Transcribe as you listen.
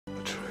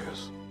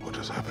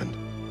just happened?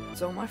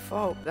 It's all my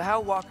fault. The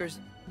Hellwalkers,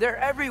 they're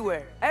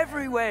everywhere.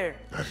 Everywhere.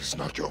 That is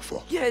not your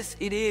fault. Yes,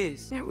 it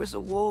is. There was a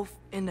wolf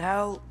in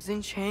hell, he's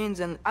in chains,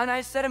 and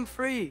I set him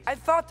free. I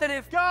thought that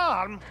if...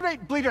 Garm!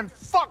 Great bleeding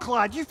fuck,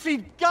 lad! You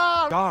freed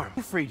Garm! Garm?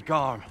 You freed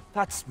Garm?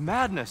 That's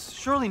madness.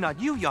 Surely not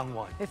you, young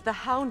one. If the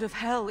Hound of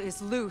Hell is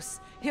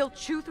loose, he'll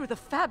chew through the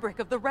fabric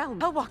of the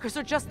realm. Hellwalkers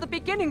are just the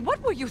beginning.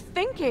 What were you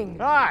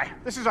thinking? Aye,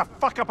 this is a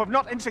fuck-up of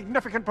not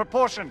insignificant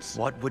proportions.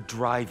 What would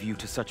drive you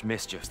to such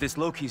mischief? This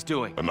Loki's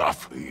doing.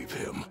 Enough. Leave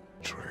him.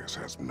 Atreus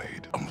has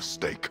made a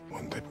mistake,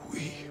 one that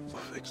we will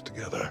fix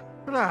together.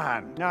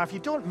 Bran, now if you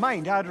don't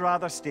mind, I'd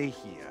rather stay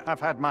here. I've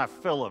had my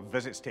fill of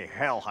visits to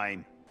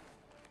Helheim.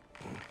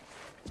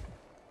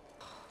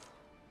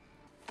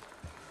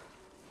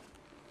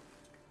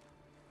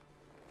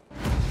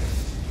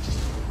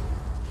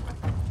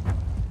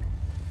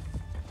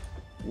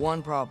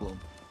 One problem.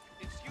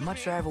 I'm not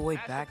sure I have a way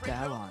back to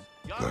Elon.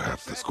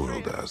 Perhaps the squirrel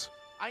does.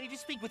 I need to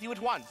speak with you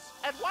at once.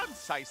 At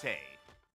once, I say.